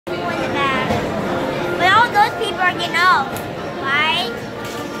charging off, right?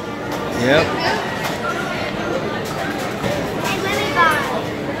 Yep. Hey, where we going?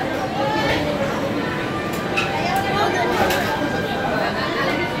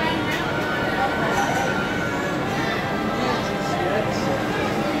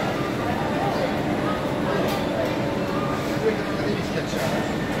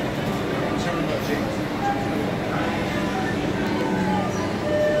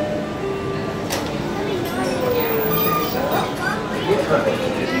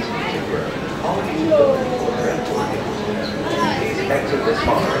 Exit this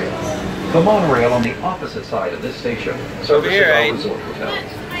monorail. The monorail on the opposite side of this station services our resort hotel.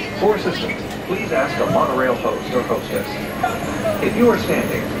 For assistance, please ask a monorail host or hostess. If you are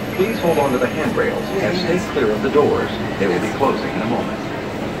standing, please hold on to the handrails and stay clear of the doors. They will be closing in a moment.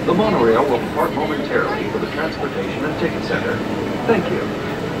 The monorail will depart momentarily for the transportation and ticket center. Thank you.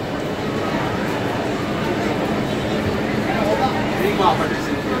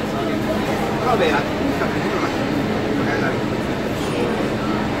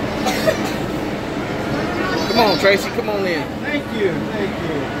 Come on, Tracy, come on in. Thank you, thank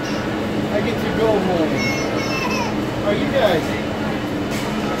you. I get to go home. How are you guys?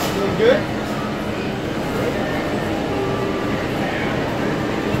 Doing good?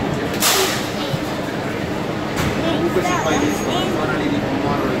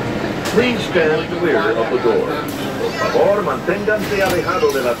 Please stand clear of the door. Por favor, manténganse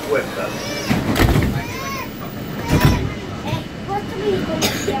alejados de las puertas.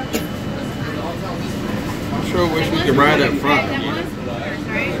 I sure wish we could ride up front.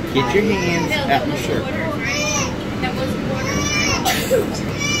 Get your hands out my shirt.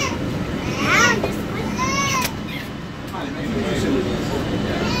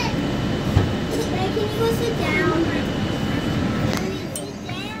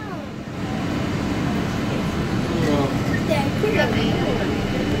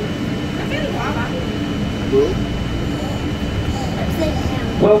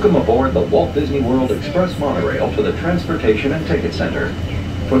 Welcome aboard the Walt Disney World Express monorail to the Transportation and Ticket Center.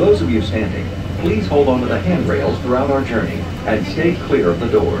 For those of you standing, please hold on to the handrails throughout our journey and stay clear of the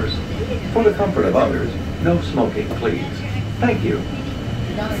doors. For the comfort of others, no smoking, please. Thank you.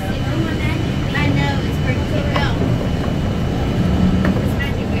 I know, it's pretty cool.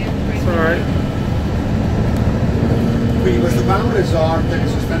 It's alright. Quindi questo qua è un resort che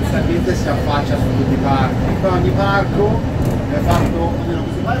sostanzialmente si affaccia su tutti i parchi. Poi ogni parco è fatto, almeno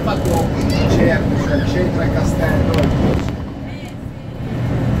questo qua è fatto in cerchio, cioè il centro è il castello e il corso.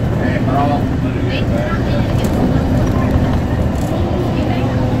 Però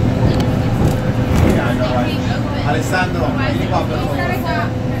Alessandro, vieni qua per favore.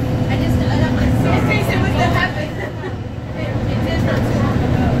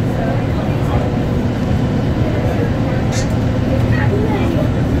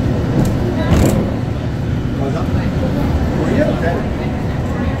 Cosa?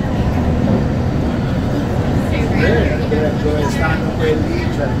 Dove stanno quelli,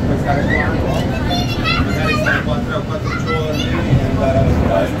 cioè puoi stare qua, magari stare qua 3 o 4 giorni e andare a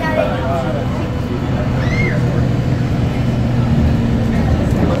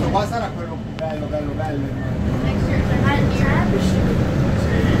questo qua sarà quello più bello. Sì, ma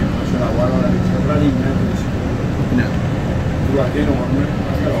ce la guarda la sopra lì, No. tu guardi enorme,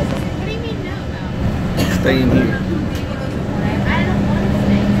 questa roba. Stay in here.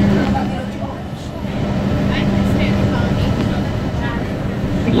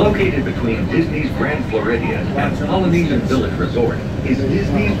 Located between Disney's Grand Floridian and Polynesian Village Resort is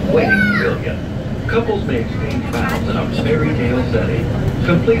Disney's Wedding Pavilion. Couples may exchange vows in a fairy tale setting,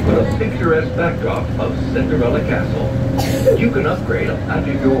 complete with a picturesque backdrop of Cinderella Castle. You can upgrade a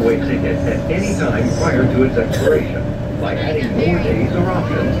Magic Your Way ticket at any time prior to its expiration by adding more days or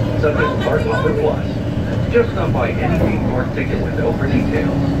options, such as Park Hopper Plus. Just stop by any theme park ticket window for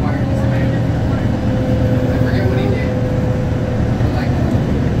details.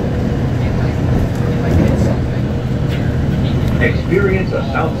 Experience a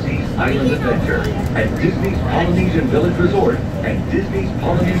South Seas Island adventure at Disney's Polynesian Village Resort and Disney's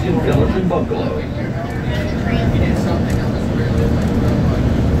Polynesian Villas and Bungalows.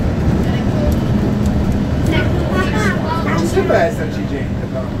 Ci deve esserci gente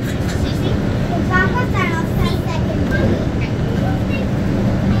però.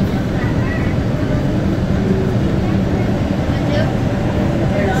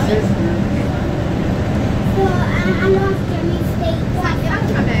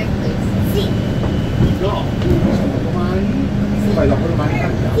 No, domani, poi dopo domani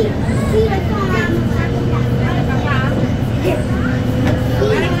partiamo. Sì,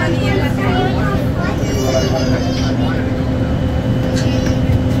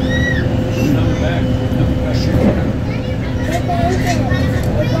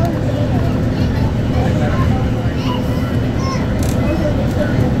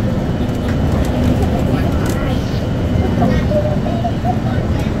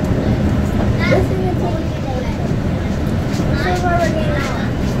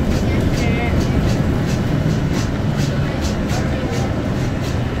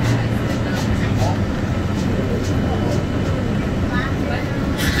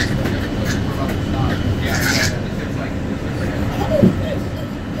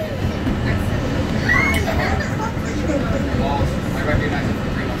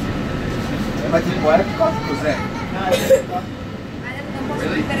 Ma tipo Epcot cos'è? Non posso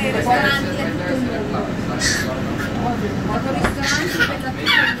mettere i ristoranti da tutto il mondo. Ho ristoranti per da tutto il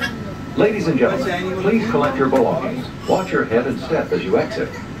mondo. Ladies and gentlemen, please collect your belongings. Watch your head and step as you exit,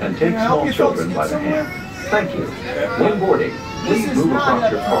 and take small children by the hand. Thank you. When boarding, please move across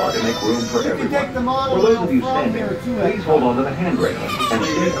your car to make room for everyone. For those of you standing, please hold on to the handrail and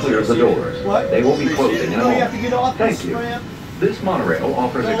stay clear of the doors. They will be closing in a moment. Thank you. This monorail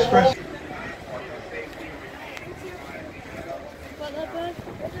offers express...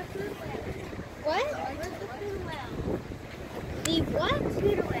 What? The what?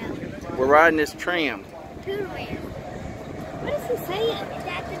 Monorail. We're riding this tram. Monorail. What is he saying? Is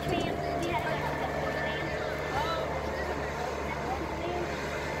that the tram? Yeah.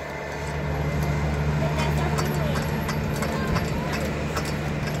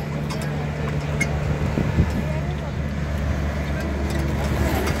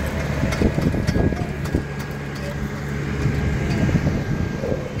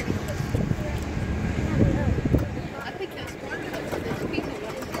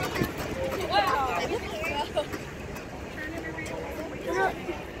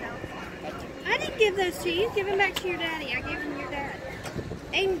 I didn't give those to you. Give them back to your daddy. I gave them to your dad.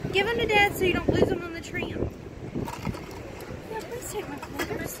 And give them to dad so you don't lose them on the tram. Yeah, please take my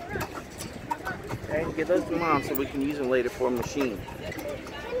clothes. Okay, give those to Mom so we can use them later for a machine.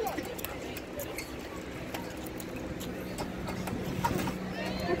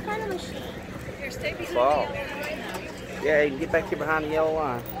 What kind of machine? Here, stay behind Fall. the yellow line now. Yeah, you can get back here behind the yellow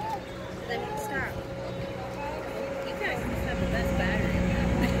line. They won't stop. You guys must have the best battery.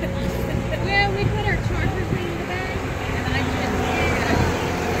 Well, we put our chargers in the bag, and I just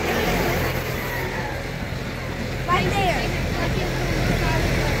Right there.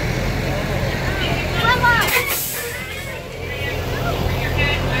 Come on.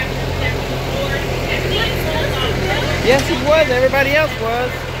 Yes, he was. Everybody else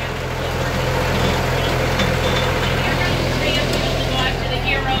was.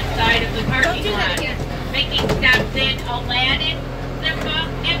 Side of the parking lot, making stops in Aladdin, Simba,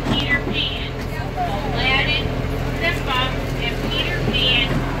 and Peter Pan. Aladdin, Simba, and Peter Pan.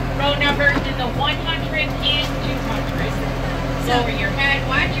 Row numbers in the 100 and 200. Lower your head,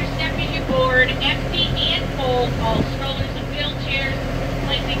 watch your step as you board, empty and fold all strollers and wheelchairs,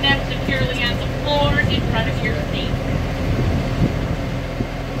 placing them securely on the floor in front of your seat.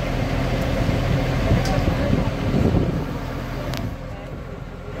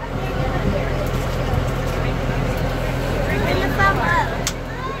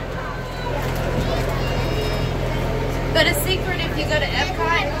 But a secret, if you go to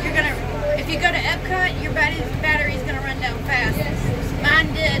Epcot, if you go to Epcot, your battery's gonna run down fast. Mine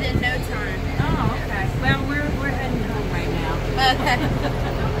did in no time. Oh, okay. Well, we're heading home right now. Okay.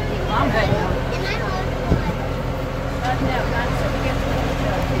 I'm heading home.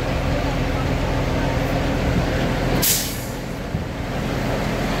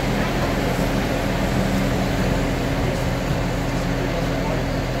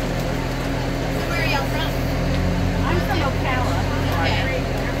 Where are y'all from? I'm from Ocala. Okay.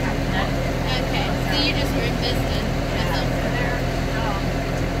 Okay. So you just were visiting. That's all.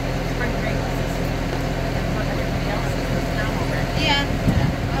 Spring break is what everybody else is now already. Yeah.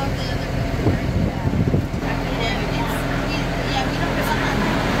 All the other we don't probably do.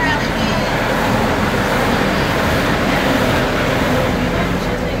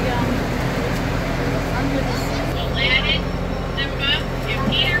 Aladdin, Simba, and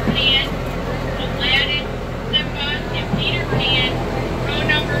Peter Pan. Aladdin, Simba, and Peter Pan. Row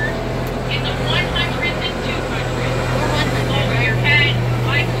numbers in the 100s and 200s. Lower your head,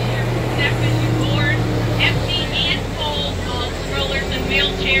 watch your step as you board, empty and fold all strollers and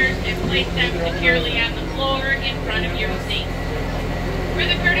wheelchairs and place them securely on the floor in front of your seat. For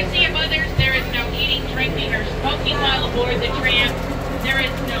the courtesy of others, there is no eating, drinking, or smoking while aboard the tram. There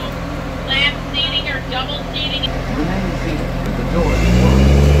is no lap seating or double seating. Remain seated with the doors closed.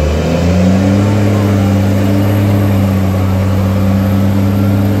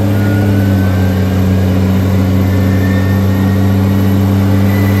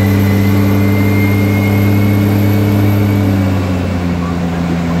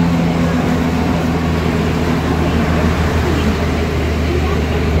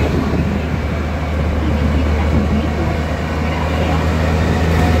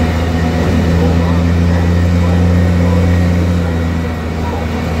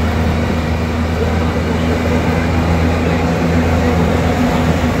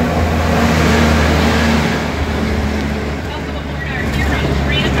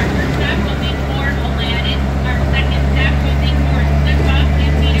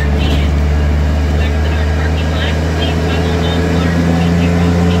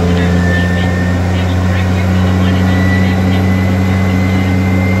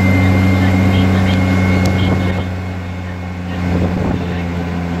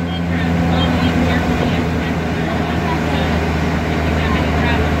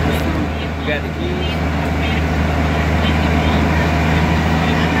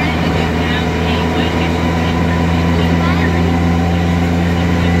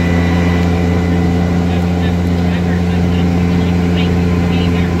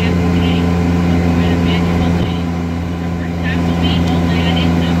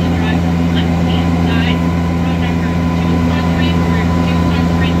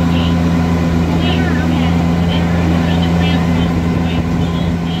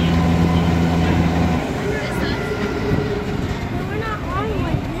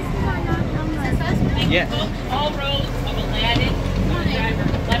 Yeah. Both all rows of Aladdin on the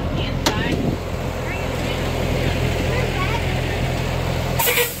driver's left-hand side.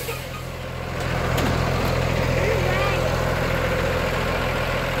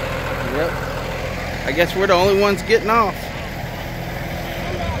 Yep. I guess we're the only ones getting off.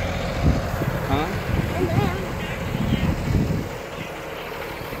 Huh?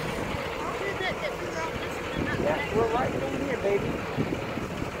 Yeah, we're right in here, baby.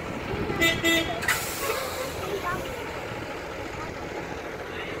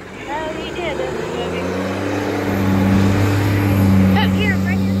 Oh, you did it.